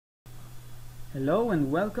Hello and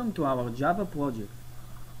welcome to our Java project.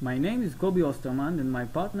 My name is Koby Osterman and my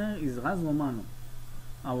partner is Romano.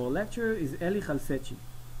 Our lecturer is Khalastchi.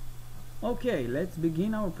 Okay, let's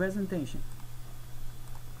begin our presentation.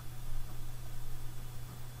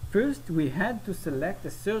 First, we had to select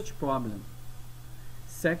a search problem.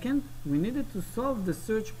 Second, we needed to solve the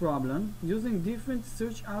search problem using different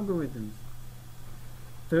search algorithms.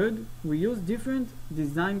 Third, we used different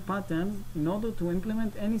design patterns in order to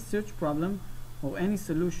implement any search problem or any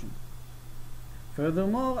solution.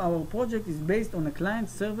 Furthermore, our project is based on a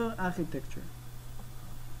client-server architecture.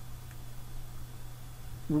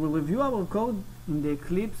 We will review our code in the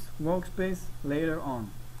Eclipse workspace later on.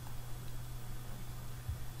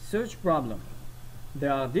 Search problem.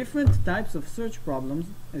 There are different types of search problems,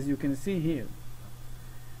 as you can see here.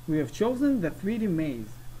 We have chosen the 3D maze.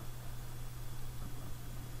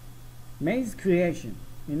 Maze creation.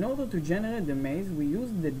 In order to generate the maze, we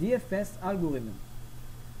use the DFS algorithm.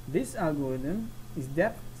 This algorithm is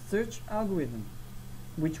depth search algorithm,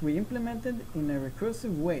 which we implemented in a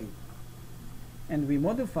recursive way, and we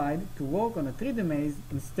modified to work on a 3D maze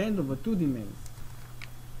instead of a 2D maze.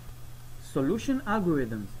 Solution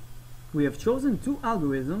algorithms. We have chosen two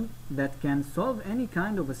algorithms that can solve any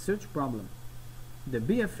kind of a search problem. The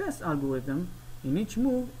BFS algorithm, in each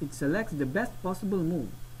move, it selects the best possible move.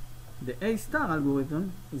 The A-star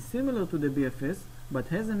algorithm is similar to the BFS but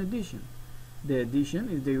has an addition. The addition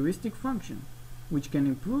is the heuristic function, which can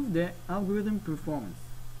improve the algorithm performance.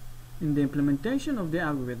 In the implementation of the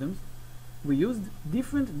algorithms, we used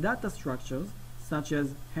different data structures such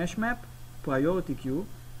as hashmap, priority queue,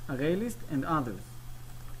 ArrayList, and others.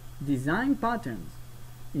 Design patterns.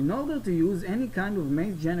 In order to use any kind of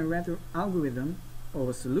maze generator algorithm or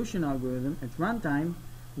a solution algorithm at runtime,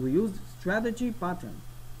 we used strategy patterns.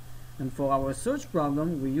 And for our search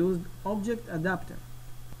problem, we used object adapter.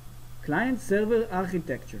 Client-server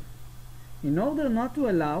architecture. In order not to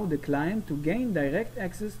allow the client to gain direct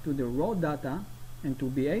access to the raw data and to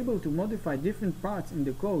be able to modify different parts in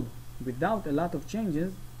the code without a lot of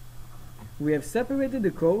changes, we have separated the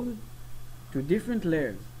code to different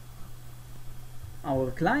layers. Our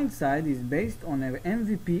client side is based on an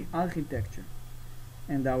MVP architecture,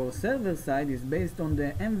 and our server side is based on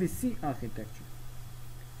the MVC architecture.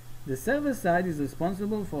 The server side is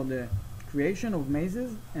responsible for the creation of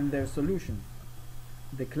mazes and their solutions.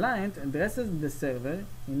 The client addresses the server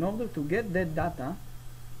in order to get that data,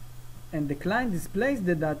 and the client displays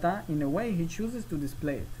the data in a way he chooses to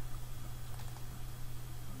display it.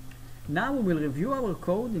 Now we will review our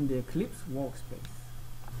code in the Eclipse workspace.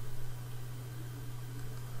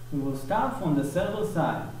 We will start from the server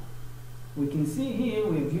side. We can see here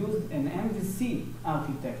we have used an MVC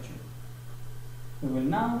architecture. We will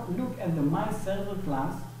now look at the myServer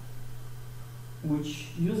class, which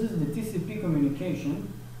uses the TCP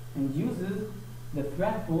communication and uses the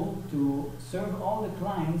thread pool to serve all the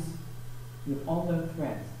clients with all their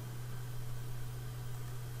threads.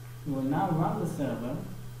 We will now run the server.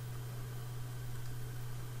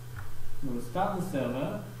 We will start the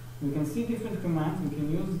server. We can see different commands. We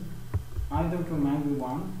can use either command we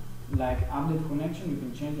want, like update connection. We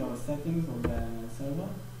can change our settings of the server.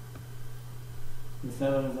 The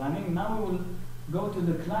server is running. Now we will go to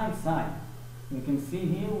the client side. We can see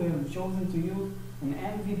here we have chosen to use an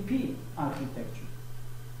MVP architecture.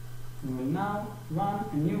 We will now run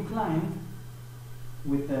a new client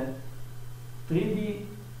with a 3D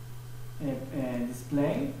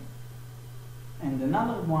display and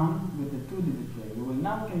another one with a 2D display. We will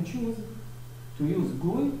now can choose to use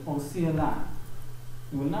GUI or CLI.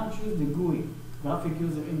 We will now choose the GUI, graphic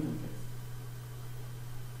user interface.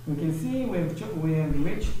 We can see we have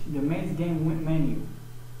reached the maze game menu.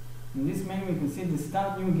 In this menu we can see the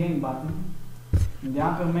start new game button. In the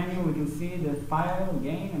upper menu we can see the file,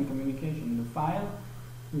 game, and communication. In the file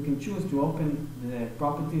we can choose to open the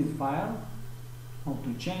properties file or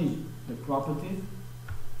to change the properties.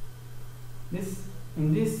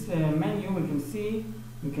 In this menu we can see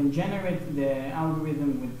we can generate the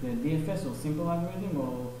algorithm with the DFS or simple algorithm,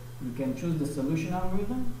 or we can choose the solution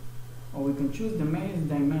algorithm, or we can choose the maze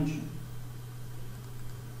dimension.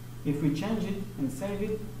 If we change it and save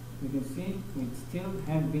it, we can see it still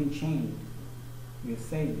have been changed. We have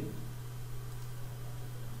saved it.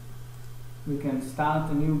 We can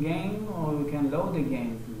start a new game, or we can load the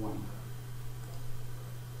game if we want.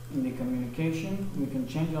 In the communication, we can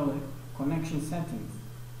change our connection settings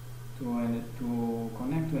to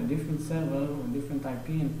connect to a different server or different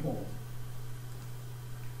IP and port.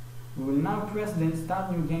 We will now press the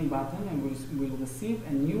Start New Game button and we will receive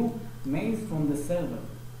a new maze from the server.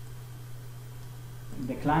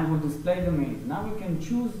 The client will display the maze. Now we can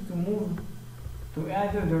choose to move to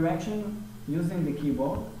add a direction using the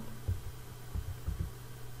keyboard.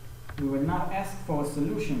 We will now ask for a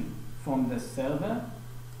solution from the server,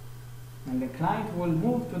 and the client will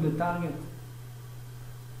move to the target.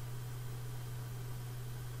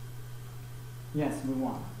 Yes, we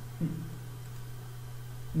won.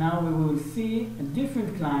 Now we will see a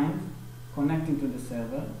different client connecting to the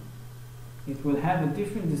server. It will have a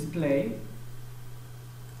different display.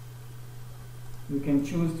 We can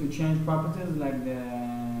choose to change properties like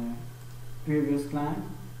the previous client.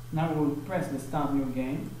 Now we'll press the start new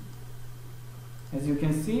game. As you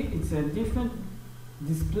can see, it's a different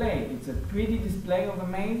display. It's a pretty display of a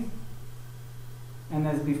maze. And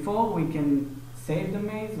as before, we can save the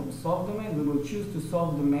maze or solve the maze. We will choose to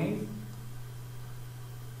solve the maze.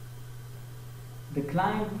 The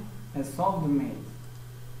client has solved the maze.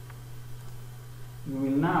 We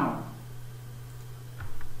will now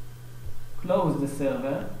close the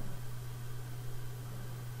server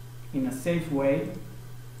in a safe way.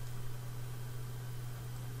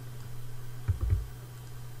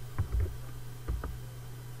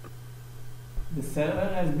 The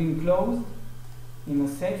server has been closed in a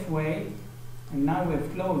safe way, and now we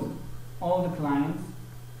have closed all the clients.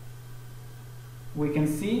 We can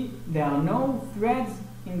see there are no threads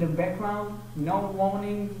in the background, no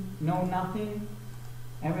warning, no nothing.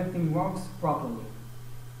 Everything works properly.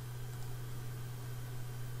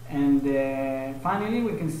 And finally,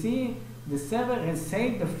 we can see the server has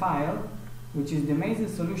saved the file, which is the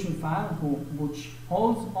maze solution file, which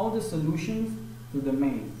holds all the solutions to the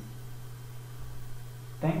maze.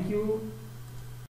 Thank you.